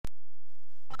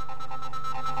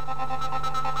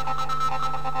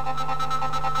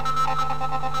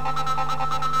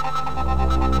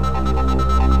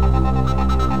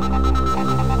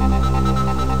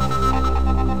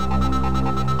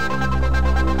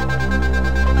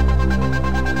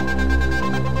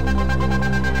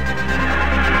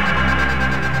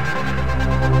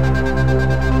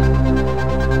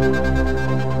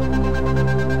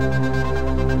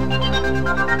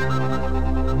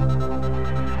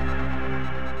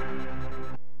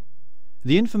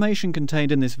The information contained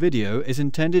in this video is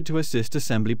intended to assist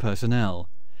assembly personnel.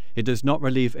 It does not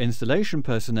relieve installation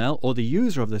personnel or the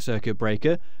user of the circuit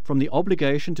breaker from the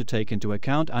obligation to take into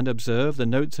account and observe the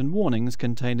notes and warnings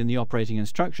contained in the operating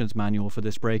instructions manual for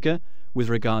this breaker with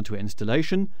regard to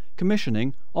installation,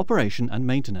 commissioning, operation and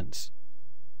maintenance.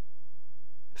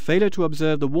 Failure to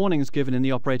observe the warnings given in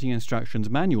the operating instructions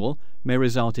manual may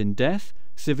result in death,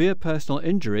 severe personal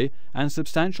injury and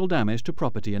substantial damage to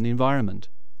property and the environment.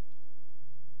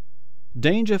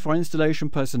 Danger for installation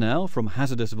personnel from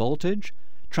hazardous voltage,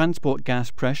 transport gas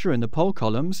pressure in the pole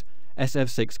columns,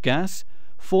 SF6 gas,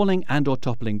 falling and/or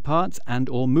toppling parts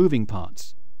and/or moving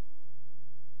parts.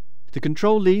 The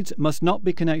control leads must not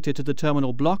be connected to the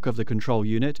terminal block of the control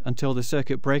unit until the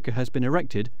circuit breaker has been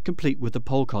erected, complete with the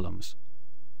pole columns.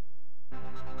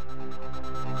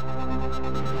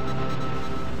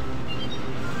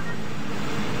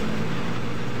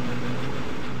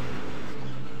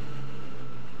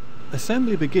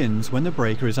 Assembly begins when the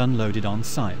breaker is unloaded on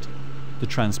site. The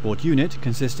transport unit,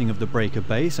 consisting of the breaker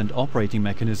base and operating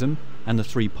mechanism and the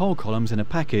 3 pole columns in a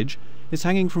package, is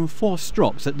hanging from 4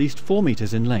 strops at least 4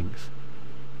 meters in length.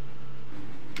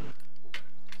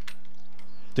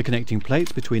 The connecting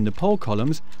plates between the pole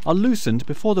columns are loosened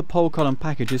before the pole column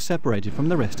package is separated from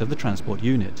the rest of the transport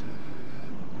unit.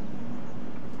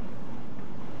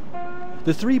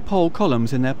 The 3 pole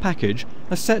columns in their package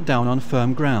are set down on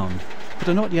firm ground, but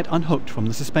are not yet unhooked from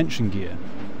the suspension gear.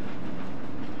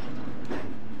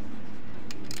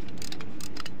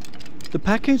 The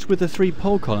package with the 3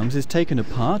 pole columns is taken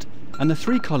apart and the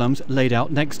 3 columns laid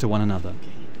out next to one another.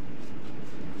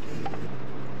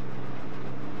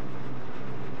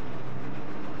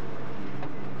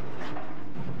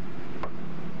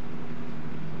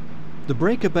 The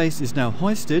breaker base is now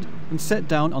hoisted and set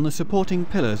down on the supporting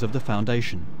pillars of the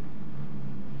foundation.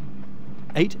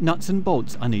 8 nuts and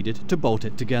bolts are needed to bolt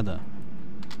it together.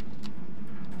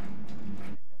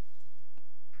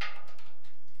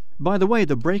 By the way,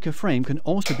 the breaker frame can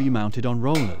also be mounted on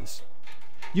rollers.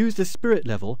 Use the spirit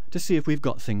level to see if we've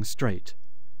got things straight.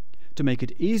 To make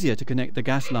it easier to connect the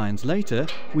gas lines later,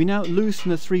 we now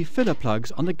loosen the 3 filler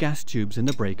plugs on the gas tubes in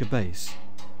the breaker base.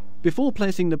 Before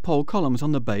placing the pole columns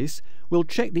on the base, we'll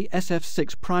check the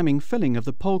SF6 priming filling of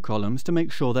the pole columns to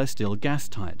make sure they're still gas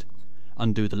tight.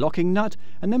 Undo the locking nut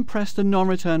and then press the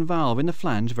non-return valve in the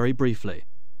flange very briefly.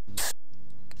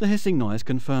 The hissing noise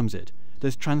confirms it.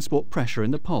 There's transport pressure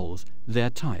in the poles. They're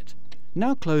tight.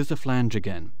 Now close the flange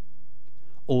again.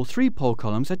 All 3 pole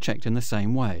columns are checked in the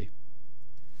same way.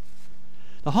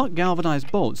 The hot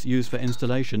galvanized bolts used for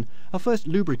installation are first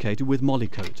lubricated with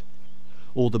Molykote.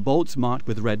 All the bolts marked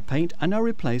with red paint are now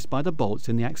replaced by the bolts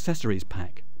in the accessories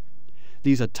pack.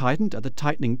 These are tightened at the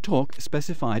tightening torque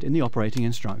specified in the operating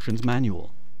instructions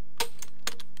manual.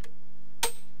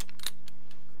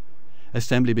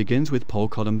 Assembly begins with pole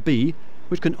column B,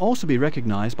 which can also be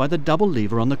recognized by the double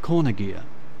lever on the corner gear.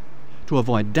 To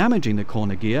avoid damaging the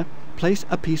corner gear, place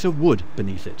a piece of wood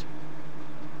beneath it.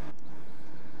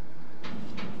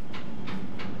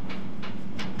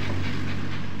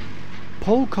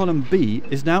 Pole column B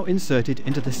is now inserted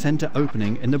into the center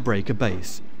opening in the breaker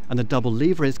base, and the double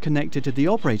lever is connected to the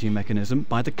operating mechanism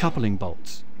by the coupling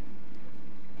bolts.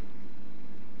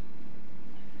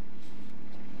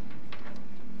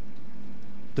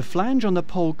 The flange on the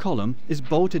pole column is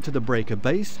bolted to the breaker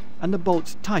base and the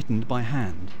bolts tightened by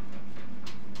hand.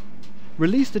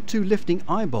 Release the 2 lifting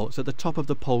eye bolts at the top of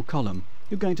the pole column.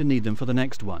 You're going to need them for the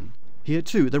next one. Here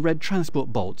too, the red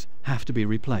transport bolts have to be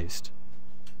replaced.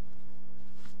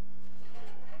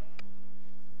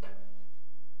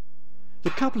 The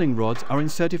coupling rods are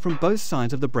inserted from both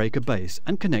sides of the breaker base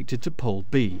and connected to pole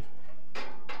B.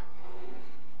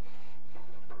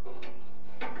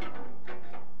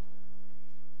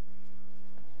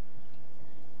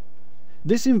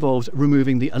 This involves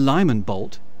removing the alignment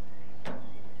bolt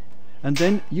and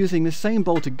then using the same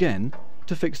bolt again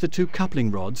to fix the 2 coupling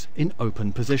rods in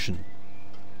open position.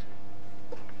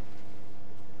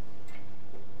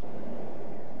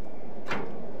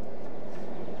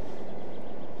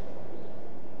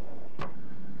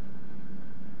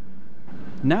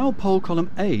 Now pole column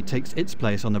A takes its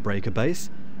place on the breaker base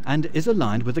and is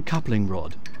aligned with the coupling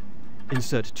rod.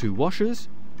 Insert 2 washers,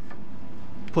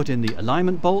 put in the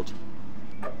alignment bolt,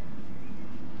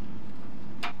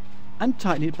 and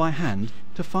tighten it by hand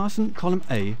to fasten column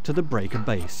A to the breaker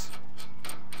base.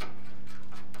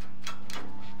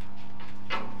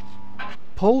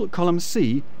 Pole column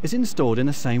C is installed in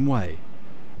the same way.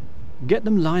 Get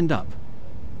them lined up.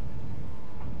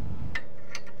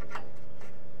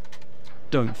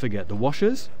 Don't forget the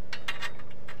washers.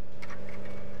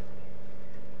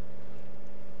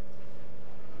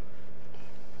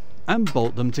 And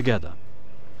bolt them together.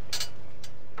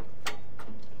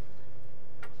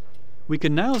 We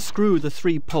can now screw the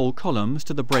 3 pole columns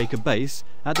to the breaker base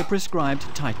at the prescribed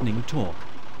tightening torque.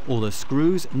 All the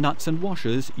screws, nuts and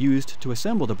washers used to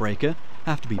assemble the breaker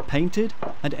have to be painted,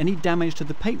 and any damage to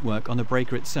the paintwork on the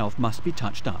breaker itself must be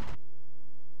touched up.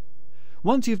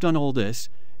 Once you've done all this,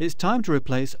 it's time to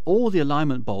replace all the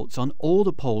alignment bolts on all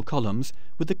the pole columns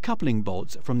with the coupling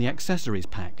bolts from the accessories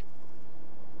pack.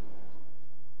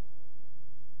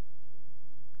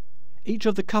 Each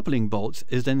of the coupling bolts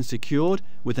is then secured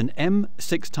with an M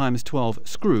 6x12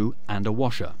 screw and a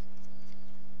washer.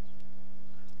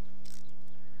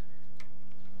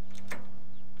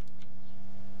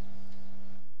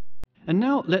 And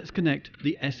now let's connect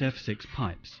the SF6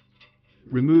 pipes.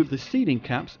 Remove the sealing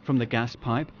caps from the gas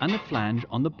pipe and the flange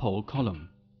on the pole column.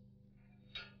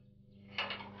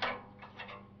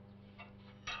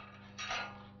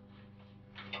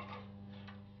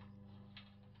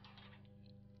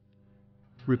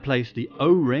 Replace the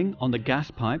O-ring on the gas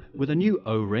pipe with a new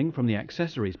O-ring from the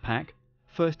accessories pack,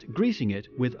 first greasing it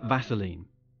with Vaseline.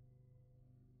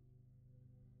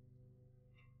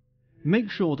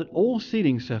 Make sure that all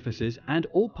sealing surfaces and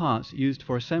all parts used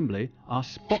for assembly are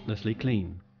spotlessly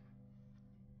clean.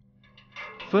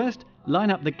 First,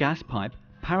 line up the gas pipe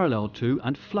parallel to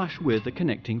and flush with the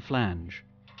connecting flange.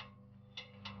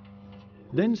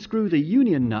 Then screw the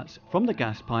union nuts from the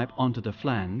gas pipe onto the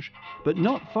flange, but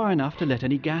not far enough to let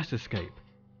any gas escape.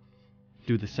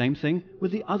 Do the same thing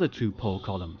with the other 2 pole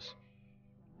columns.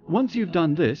 Once you've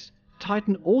done this,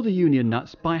 tighten all the union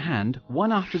nuts by hand,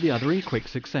 one after the other in quick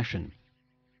succession.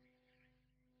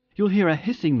 You'll hear a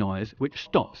hissing noise which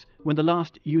stops when the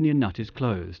last union nut is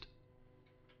closed.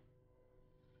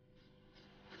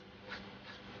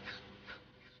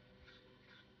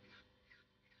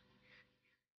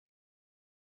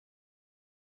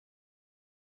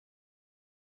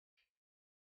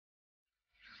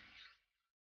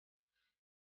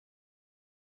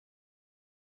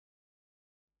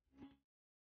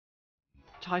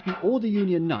 Tighten all the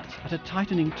union nuts at a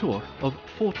tightening torque of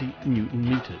 40 Newton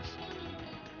meters.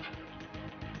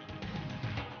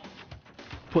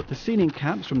 Put the sealing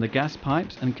caps from the gas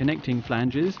pipes and connecting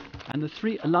flanges and the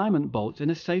 3 alignment bolts in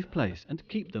a safe place and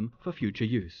keep them for future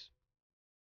use.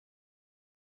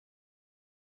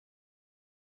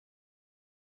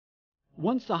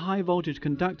 Once the high voltage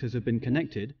conductors have been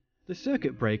connected, the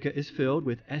circuit breaker is filled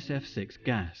with SF6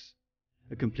 gas.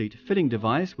 A complete filling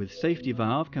device with safety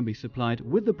valve can be supplied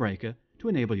with the breaker to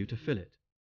enable you to fill it.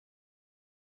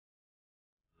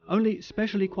 Only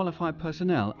specially qualified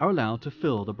personnel are allowed to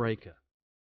fill the breaker.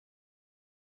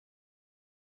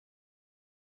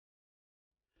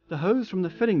 The hose from the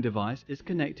filling device is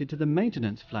connected to the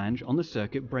maintenance flange on the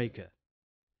circuit breaker.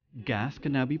 Gas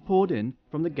can now be poured in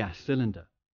from the gas cylinder.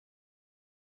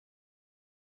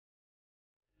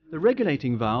 The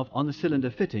regulating valve on the cylinder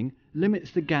fitting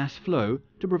limits the gas flow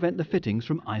to prevent the fittings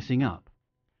from icing up.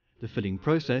 The filling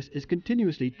process is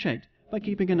continuously checked by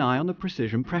keeping an eye on the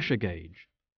precision pressure gauge.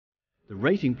 The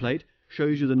rating plate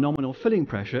shows you the nominal filling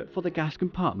pressure for the gas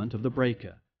compartment of the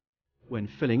breaker. When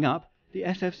filling up, the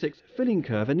SF6 filling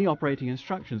curve in the operating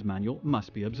instructions manual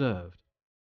must be observed.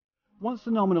 Once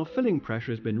the nominal filling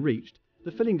pressure has been reached,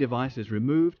 the filling device is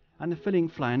removed and the filling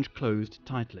flange closed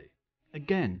tightly.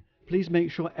 Again, please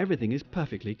make sure everything is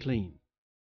perfectly clean.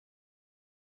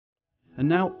 And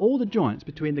now all the joints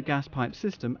between the gas pipe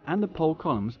system and the pole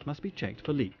columns must be checked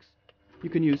for leaks. You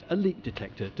can use a leak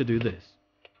detector to do this.